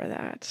don't remember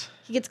that.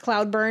 He gets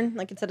cloud burn,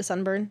 like instead of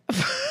sunburn.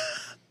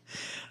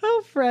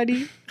 Oh,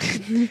 Freddie.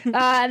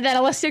 And then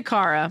Alessia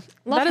Cara.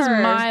 Love That is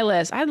her. my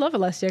list. I love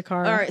Alessia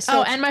Cara. All right, so-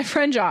 oh, and my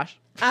friend Josh.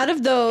 Out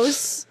of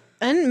those,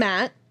 And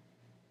Matt.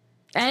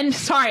 And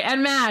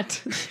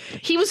Matt.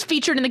 He was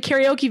featured in the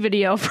karaoke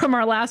video from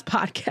our last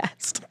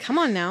podcast. Come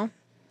on now.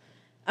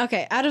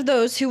 Okay, out of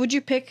those, who would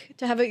you pick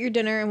to have at your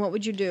dinner, and what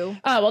would you do?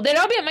 Oh, well, they'd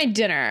all be at my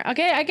dinner.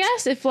 Okay, I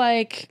guess if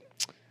I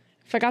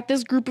got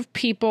this group of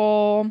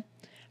people,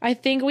 I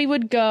think we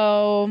would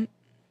go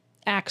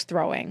axe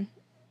throwing.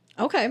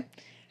 Okay.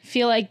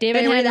 Feel like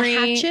David Bury Henry the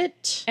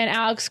hatchet. and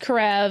Alex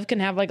Karev can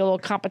have like a little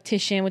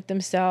competition with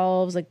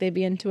themselves. Like they'd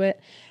be into it.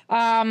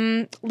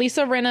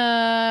 Lisa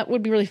Rinna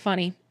would be really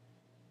funny.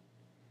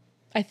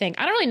 I think.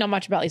 I don't really know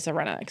much about Lisa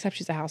Rinna, except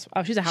she's a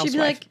housewife. She's a housewife. She'd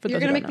be like, you're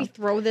going to make me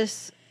throw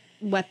this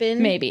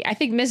weapon? Maybe. I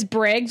think Miss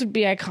Briggs would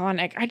be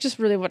iconic. I just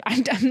really would.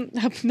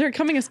 They're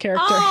coming as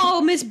characters.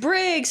 Oh, Miss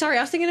Briggs. Sorry,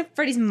 I was thinking of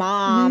Freddie's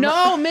mom.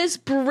 No, Miss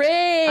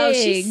Briggs. Oh,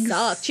 she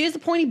sucks. She has the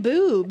pointy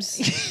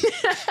boobs.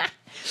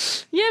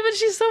 Yeah, but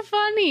she's so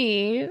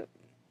funny.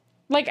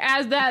 Like,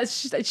 as that,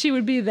 she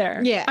would be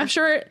there. Yeah. I'm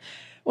sure,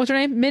 what's her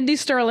name? Mindy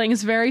Sterling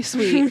is very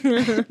sweet.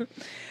 Lil'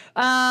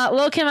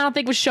 Kim, I don't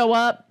think would show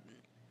up.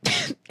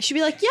 She'd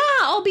be like, yeah,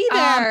 I'll be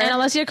there. And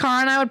Alessia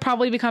Cara and I would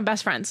probably become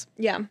best friends.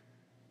 Yeah.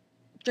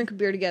 Drink a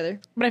beer together.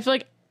 But I feel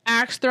like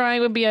axe throwing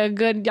would be a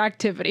good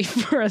activity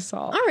for us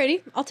all.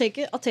 Alrighty. I'll take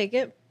it.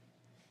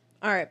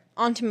 All right.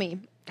 On to me.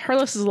 Her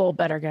list is a little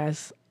better,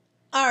 guys.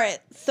 All right.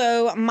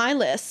 So my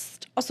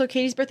list. Also,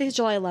 Katie's birthday is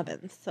July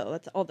 11th. So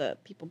that's all the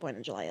people born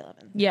on July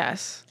 11th.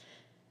 Yes.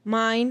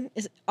 Mine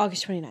is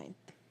August 29th.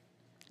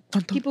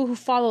 People who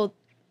follow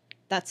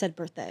that said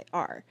birthday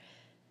are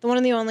the one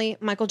and the only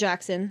Michael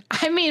Jackson.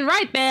 I mean,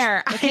 right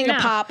there. The king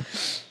of pop.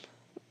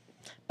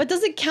 But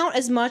does it count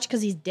as much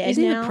because he's dead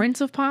Isn't now? he the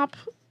Prince of Pop?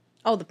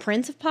 Oh, the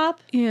Prince of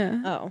Pop?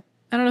 Yeah. Oh.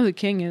 I don't know who the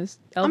king is.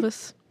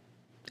 Elvis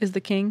is the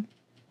king.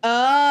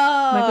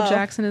 Oh. Michael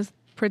Jackson is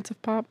Prince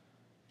of Pop.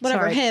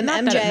 Whatever. Sorry, Him,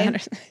 not that it MJ.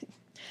 matters.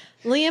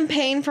 Liam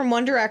Payne from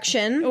One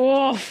Direction.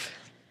 Oof.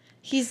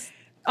 He's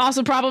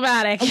Also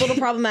problematic. a little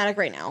problematic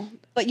right now.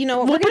 But you know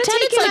what? We'll We're going to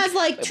pretend take it's him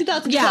like- as like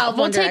 2012 Yeah, we'll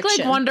One take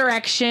Direction. like One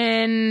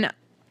Direction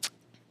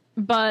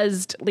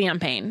buzzed Liam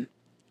Payne.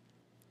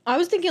 I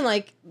was thinking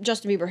like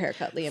Justin Bieber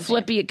haircut, Liam Payne.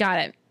 Flippy, got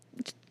it.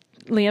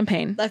 Liam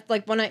Payne.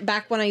 Like when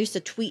I used to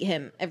tweet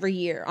him every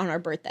year on our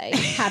birthday.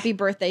 Happy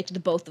birthday to the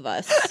both of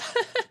us.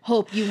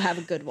 Hope you have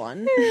a good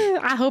one.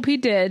 I hope he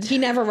did. He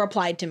never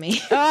replied to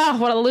me. Oh,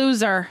 what a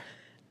loser.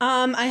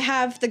 I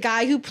have the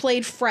guy who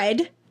played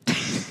Fred.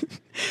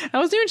 I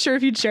wasn't even sure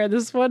if you'd share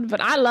this one,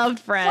 but I loved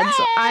Fred.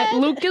 So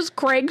Lucas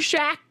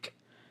Craigshire.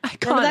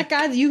 Remember that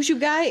guy, the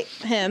YouTube guy?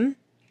 Him.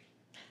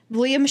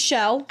 Leah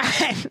Michelle.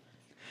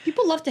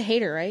 People love to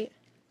hate her, right?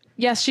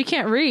 Yes, she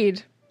can't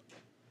read.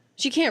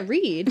 She can't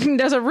read.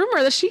 There's a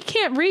rumor that she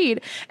can't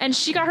read, and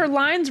she got her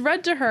lines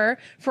read to her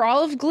for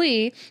all of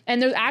Glee,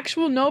 and there's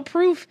actual no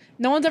proof.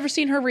 No one's ever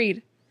seen her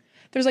read.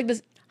 There's like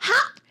this.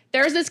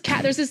 There's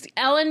this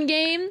Ellen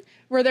game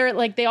where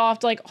they all have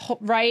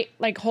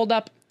to hold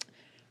up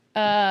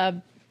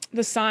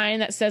the sign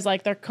that says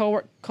like their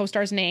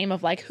co-star's name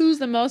of like who's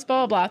the most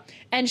blah blah blah,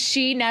 and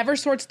she never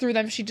sorts through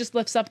them. She just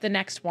lifts up the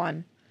next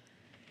one.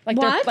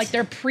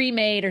 They're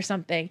pre-made or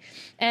something.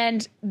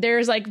 And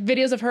there's like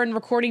videos of her in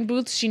recording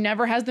booths. She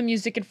never has the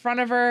music in front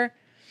of her.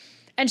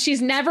 And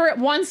she's never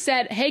once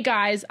said, hey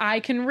guys, I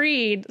can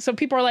read. So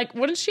people are like,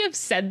 wouldn't she have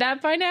said that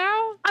by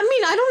now? I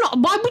mean, I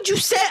don't know. Why would you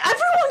say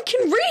everyone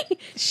can read?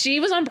 She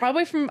was on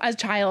Broadway from as a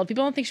child.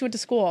 People don't think she went to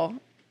school.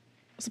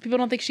 So people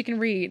don't think she can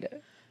read.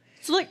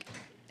 So like,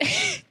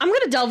 I'm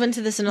going to delve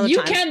into this another You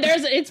time. can.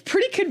 It's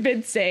pretty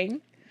convincing.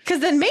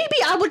 Because then maybe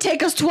I would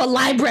take us to a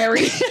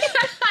library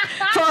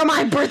for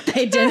my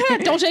birthday dinner.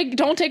 Don't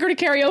take her to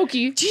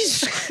karaoke.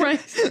 Jesus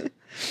Christ.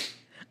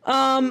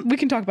 We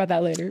can talk about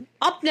that later.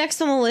 Up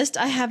next on the list,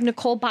 I have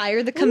Nicole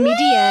Byer, the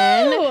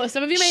comedian. Woo!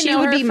 Some of you may She know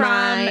would her be from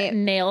my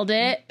Nailed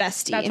It.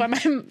 bestie. That's why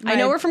my I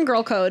know her from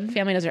Girl Code.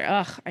 family knows her.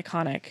 Ugh,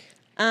 iconic.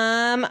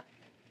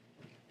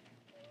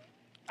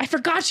 I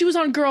forgot she was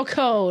on Girl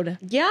Code.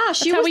 Yeah,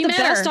 she how was we the met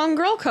best her. on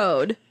Girl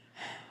Code.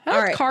 I All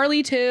liked right.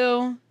 Carly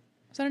too.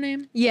 Was that her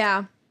name?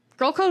 Yeah.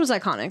 Girl Code was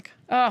iconic.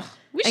 Ugh.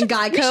 We And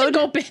Guy we should Code?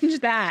 go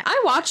binge that.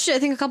 I watched it, I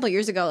think, a couple of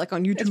years ago, like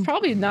on YouTube. It's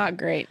probably not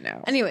great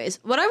now. Anyways,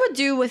 what I would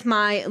do with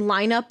my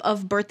lineup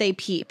of birthday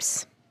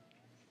peeps.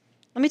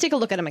 Let me take a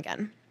look at them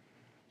again.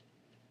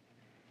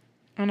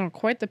 I don't know,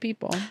 quite the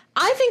people.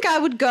 I think I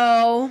would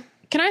go.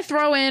 Can I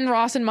throw in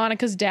Ross and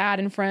Monica's dad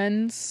and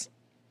friends?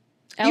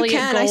 Elliot You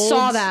can. I saw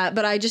Gold's? that,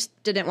 but I just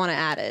didn't want to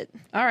add it.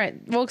 All right,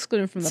 we'll exclude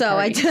him from the So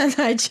party. I didn't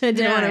want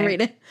to Alright.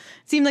 read it.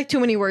 Seemed like too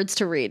many words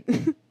to read.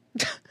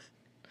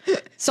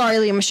 Sorry,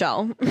 Leah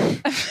Michelle.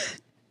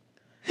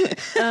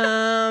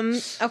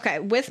 Okay,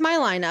 with my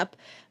lineup.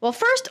 Well,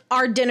 first,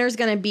 our dinner's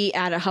going to be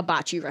at a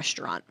hibachi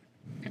restaurant.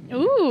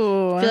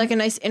 Ooh. I feel like a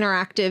nice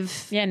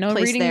interactive Yeah, no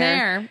place reading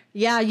there.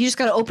 Yeah, you just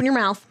got to open your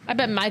mouth. I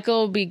bet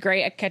Michael will be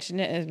great at catching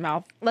it in his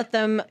mouth. Let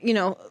them,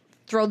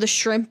 throw the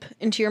shrimp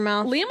into your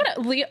mouth.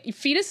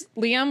 Fetus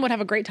Liam would have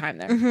a great time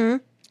there. Mm-hmm.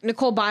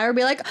 Nicole Byer would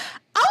be like,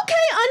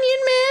 okay, Onion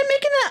Man,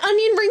 making that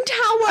onion ring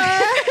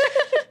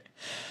tower.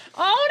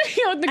 Oh, I want to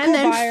hear with Nicole And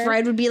then Byer.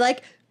 Fred would be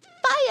like,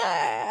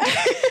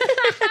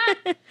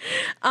 fire.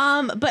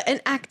 But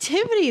an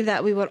activity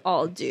that we would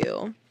all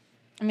do.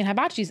 I mean,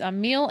 hibachi's a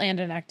meal and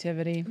an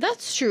activity.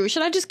 That's true.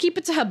 Should I just keep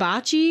it to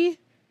hibachi?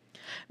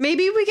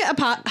 Maybe we get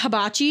a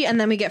hibachi and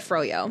then we get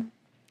froyo.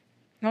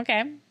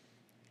 Okay.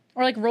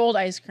 Or like rolled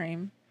ice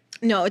cream.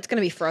 No, it's going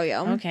to be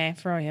froyo. Okay,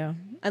 froyo.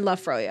 I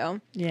love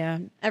froyo. Yeah.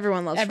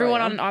 Everyone loves Everyone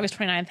froyo. on August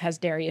 29th has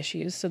dairy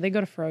issues, so they go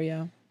to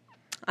froyo.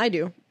 I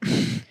do.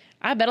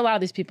 I bet a lot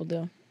of these people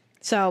do.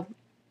 So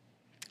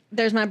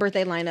there's my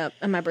birthday lineup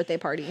and my birthday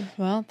party.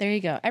 Well, there you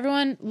go.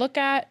 Everyone, look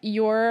at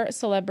your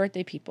celeb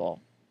birthday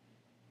people.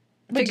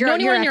 Wait, do Figure you know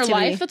out your anyone in your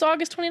activity. life that's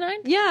August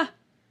 29th? Yeah.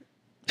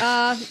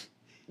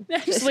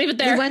 Just leave it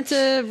there. We went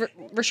to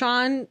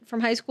Rashawn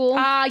from high school.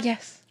 Ah,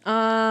 yes.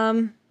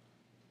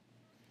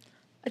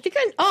 I think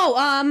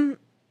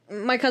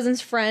my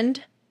cousin's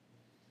friend.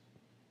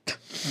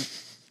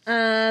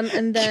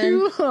 And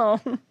then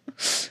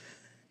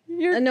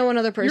and no one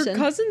other person. Your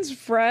cousin's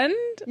friend?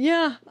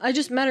 Yeah, I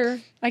just met her.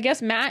 I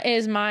guess Matt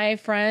is my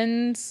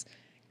friend's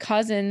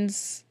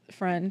cousin's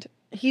friend.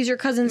 He's your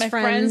cousin's My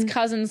friend. friend's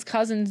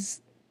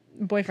cousin's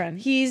boyfriend.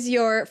 He's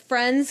your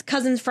friend's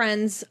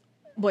friend's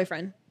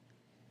boyfriend.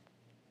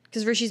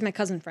 Because Rishi's my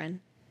cousin friend.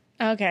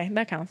 Okay,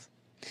 that counts.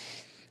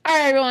 All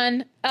right,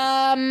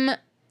 everyone.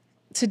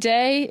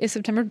 Today is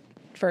September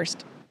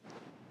 1st.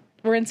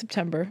 We're in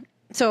September.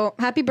 So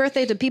happy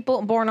birthday to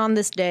people born on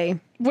this day.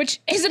 Which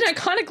is an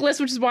iconic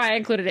list, which is why I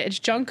included it. It's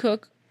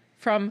Jungkook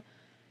from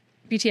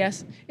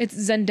BTS. It's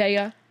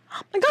Zendaya.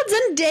 Oh my god,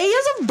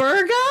 Zendaya's a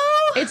Virgo?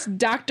 It's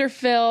Dr.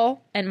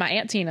 Phil and my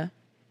Aunt Tina.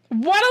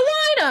 What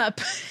a lineup!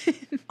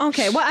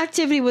 Okay, what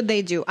activity would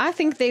they do? I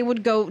think they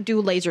would go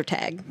do laser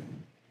tag.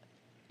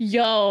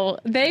 Yo,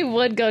 they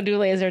would go do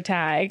laser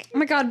tag. Oh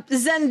my god,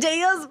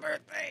 Zendaya's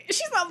birthday.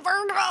 She's a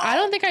Virgo. I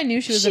don't think I knew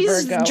she was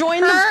She's a Virgo.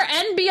 joined Her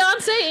and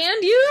Beyonce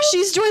and you?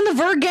 She's joined the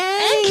Vir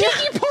gang. And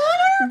Kiki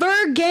Palmer?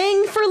 Vir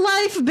gang for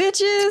life,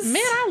 bitches.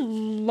 Man, I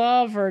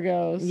love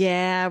Virgos.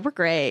 Yeah, we're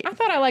great. I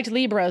thought I liked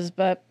Libras,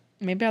 but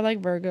maybe I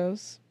like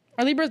Virgos.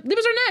 Or Libras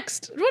are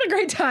next. What a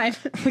great time.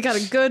 We got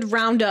a good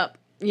roundup,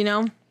 you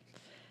know?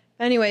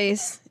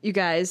 Anyways, you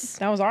guys,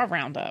 That was our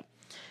roundup.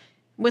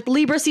 with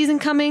Libra season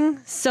coming,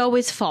 so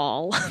is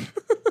fall.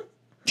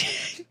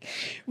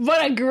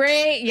 What a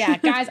great, yeah,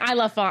 guys, I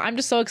love fall. I'm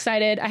just so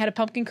excited. I had a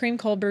pumpkin cream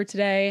cold brew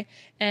today,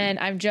 and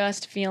I'm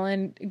just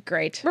feeling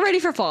great. We're ready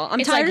for fall. I'm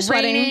It's tired like of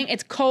sweating. raining.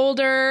 It's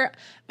colder.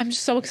 I'm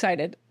just so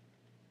excited.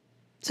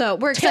 So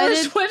we're Taylor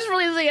excited. Swift's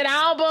releasing an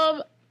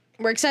album.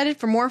 We're excited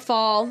for more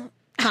fall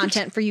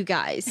content for you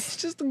guys. It's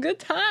just a good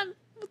time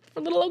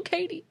for little old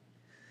Katie.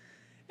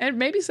 And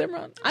maybe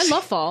Simran. I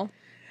love fall.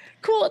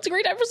 Cool. It's a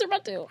great time for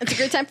Simran too. It's a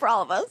great time for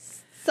all of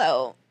us.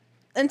 So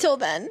until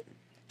then.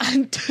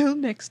 Until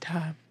next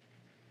time.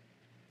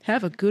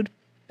 Have a good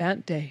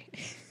bad day.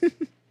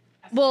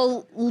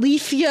 We'll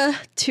leaf you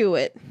to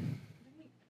it.